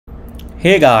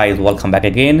Hey guys, welcome back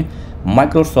again.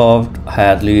 Microsoft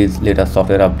has released latest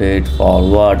software update for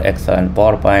Word, Excel and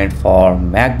PowerPoint for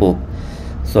MacBook.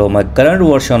 So my current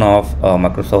version of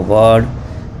Microsoft Word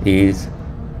is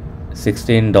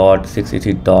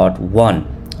 16.66.1.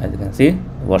 As you can see,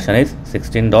 version is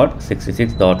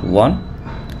 16.66.1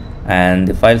 and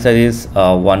the file size is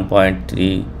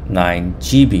 1.39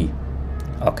 GB.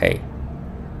 Okay.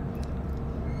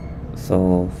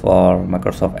 So for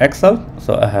Microsoft Excel,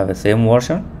 so I have the same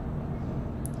version,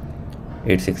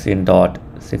 it's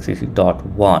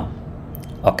 16.66.1.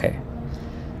 okay,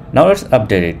 now let's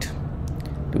update it.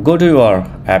 To go to your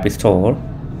app store,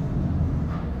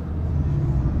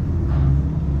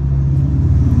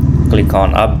 click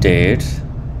on updates,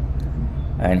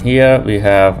 and here we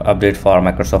have update for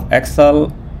Microsoft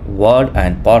Excel, Word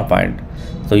and PowerPoint.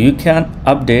 So you can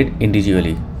update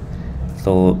individually.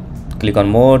 So click on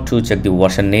more to check the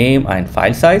version name and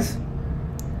file size.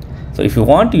 So if you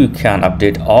want, you can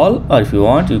update all, or if you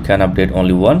want, you can update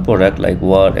only one product like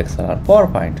Word, Excel or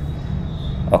PowerPoint.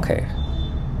 Okay,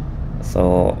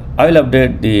 so I will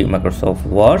update the Microsoft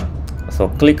Word. So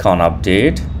click on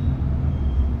update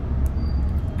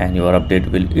and your update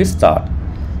will start.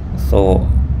 So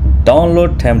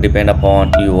download time depend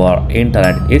upon your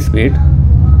internet speed,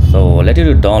 so let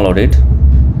you download it.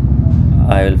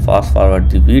 I will fast forward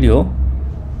the video.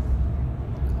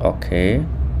 Okay,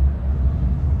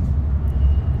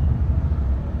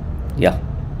 yeah,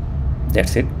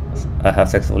 that's it. I have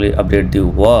successfully updated the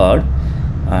Word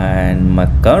and my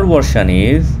current version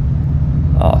is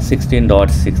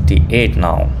 16.68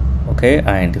 now. Okay,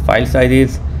 and the file size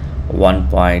is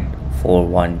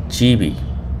 1.41 GB.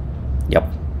 Yep.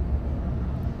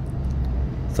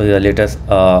 So the latest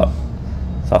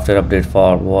software update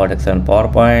for Word, Excel and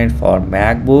PowerPoint for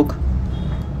MacBook.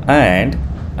 And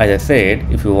as I said,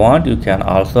 if you want, you can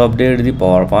also update the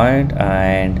PowerPoint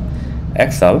and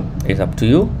Excel. It's up to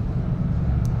you.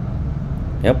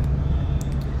 Yep.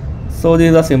 So this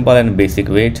is a simple and basic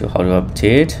way to how to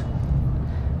update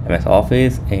MS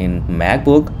Office in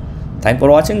MacBook. Thanks for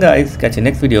watching guys. Catch you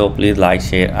next video. Please like,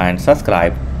 share and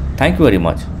subscribe. Thank you very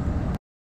much.